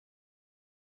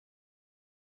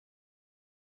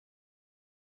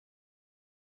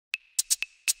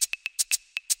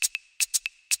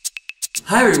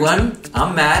Hi everyone,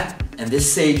 I'm Matt and this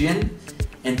is Adrian,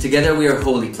 and together we are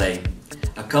HoliPlay,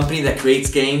 a company that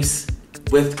creates games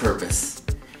with purpose.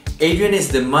 Adrian is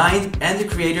the mind and the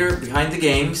creator behind the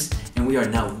games, and we are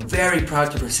now very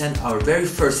proud to present our very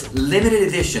first limited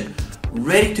edition,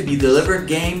 ready to be delivered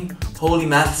game,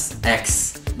 HoliMaths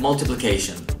X,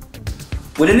 Multiplication.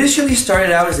 What initially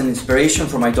started out as an inspiration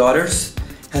for my daughters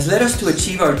has led us to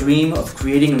achieve our dream of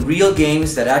creating real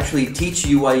games that actually teach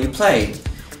you while you play.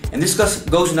 And this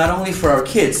goes not only for our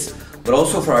kids, but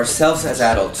also for ourselves as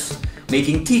adults,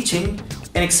 making teaching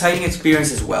an exciting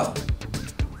experience as well.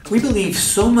 We believe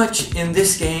so much in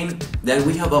this game that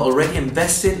we have already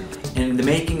invested in the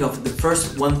making of the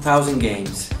first 1,000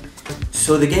 games.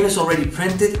 So the game is already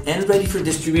printed and ready for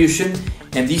distribution,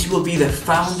 and these will be the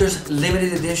Founders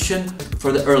Limited Edition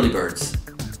for the early birds.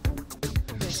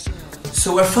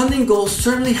 So our funding goal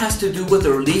certainly has to do with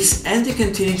the release and the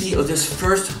continuity of this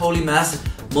first HoliMaths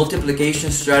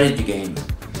multiplication strategy game,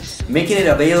 making it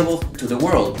available to the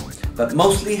world, but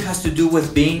mostly has to do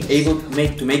with being able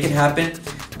to make it happen,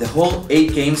 the whole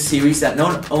 8-game series that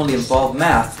not only involve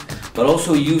math, but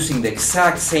also using the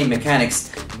exact same mechanics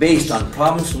based on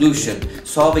problem solution,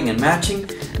 solving and matching,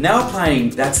 now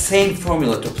applying that same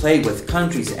formula to play with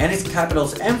countries and its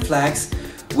capitals and flags,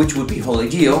 which would be Holy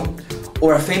Geo,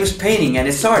 or a famous painting and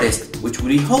its artist, which would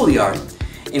be Holy Art,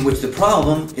 in which the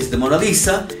problem is the Mona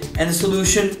Lisa and the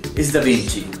solution is Da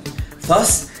Vinci.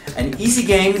 Thus, an easy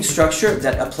game structure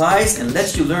that applies and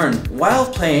lets you learn while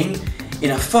playing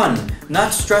in a fun,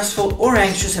 not stressful or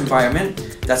anxious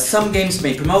environment that some games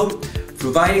may promote,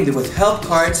 providing with help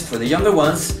cards for the younger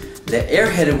ones, the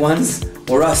airheaded ones,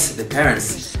 or us, the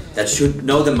parents, that should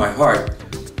know them by heart.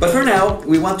 But for now,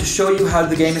 we want to show you how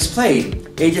the game is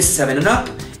played, ages 7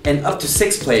 and up to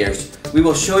 6 players. We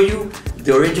will show you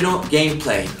the original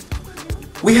gameplay.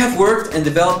 We have worked and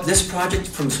developed this project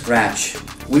from scratch.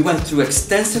 We went through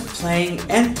extensive playing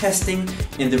and testing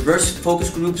in diverse focus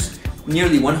groups,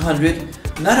 nearly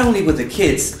 100, not only with the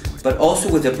kids, but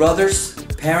also with the brothers,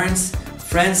 parents,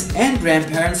 friends, and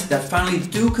grandparents that finally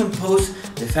do compose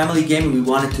the family game we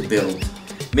wanted to build,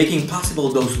 making possible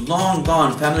those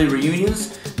long-gone family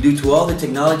reunions due to all the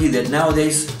technology that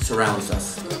nowadays surrounds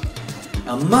us.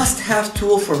 A must-have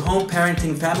tool for home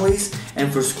parenting families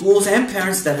and for schools and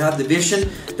parents that have the vision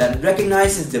that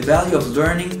recognizes the value of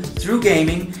learning through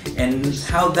gaming and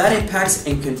how that impacts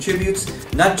and contributes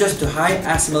not just to high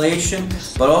assimilation,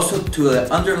 but also to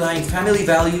the underlying family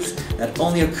values that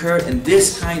only occur in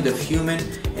this kind of human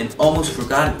and almost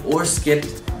forgotten or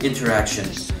skipped interaction.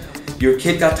 Your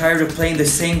kid got tired of playing the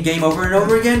same game over and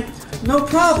over again? No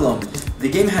problem! The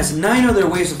game has 9 other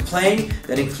ways of playing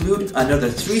that include another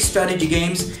 3 strategy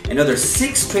games, another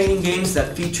 6 training games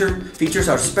that features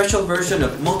our special version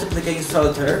of Multiplication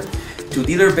Solitaire, 2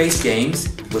 dealer-based games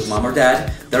with mom or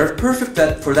dad that are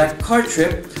perfect for that card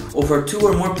trip or for 2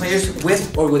 or more players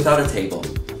with or without a table.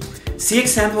 See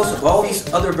examples of all these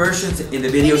other versions in the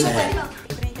videos ahead.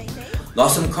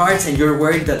 Lost some cards and you're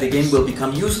worried that the game will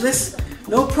become useless?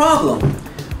 No problem!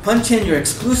 Punch in your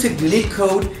exclusive unique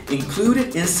code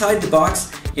included inside the box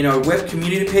in our web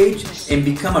community page and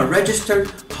become a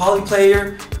registered Holi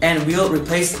player, and we'll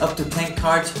replace up to 10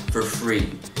 cards for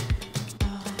free.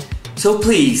 So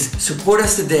please support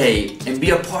us today and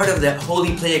be a part of that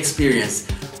HoliPlay experience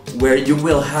where you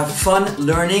will have fun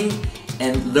learning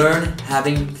and learn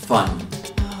having fun.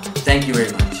 Thank you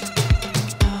very much.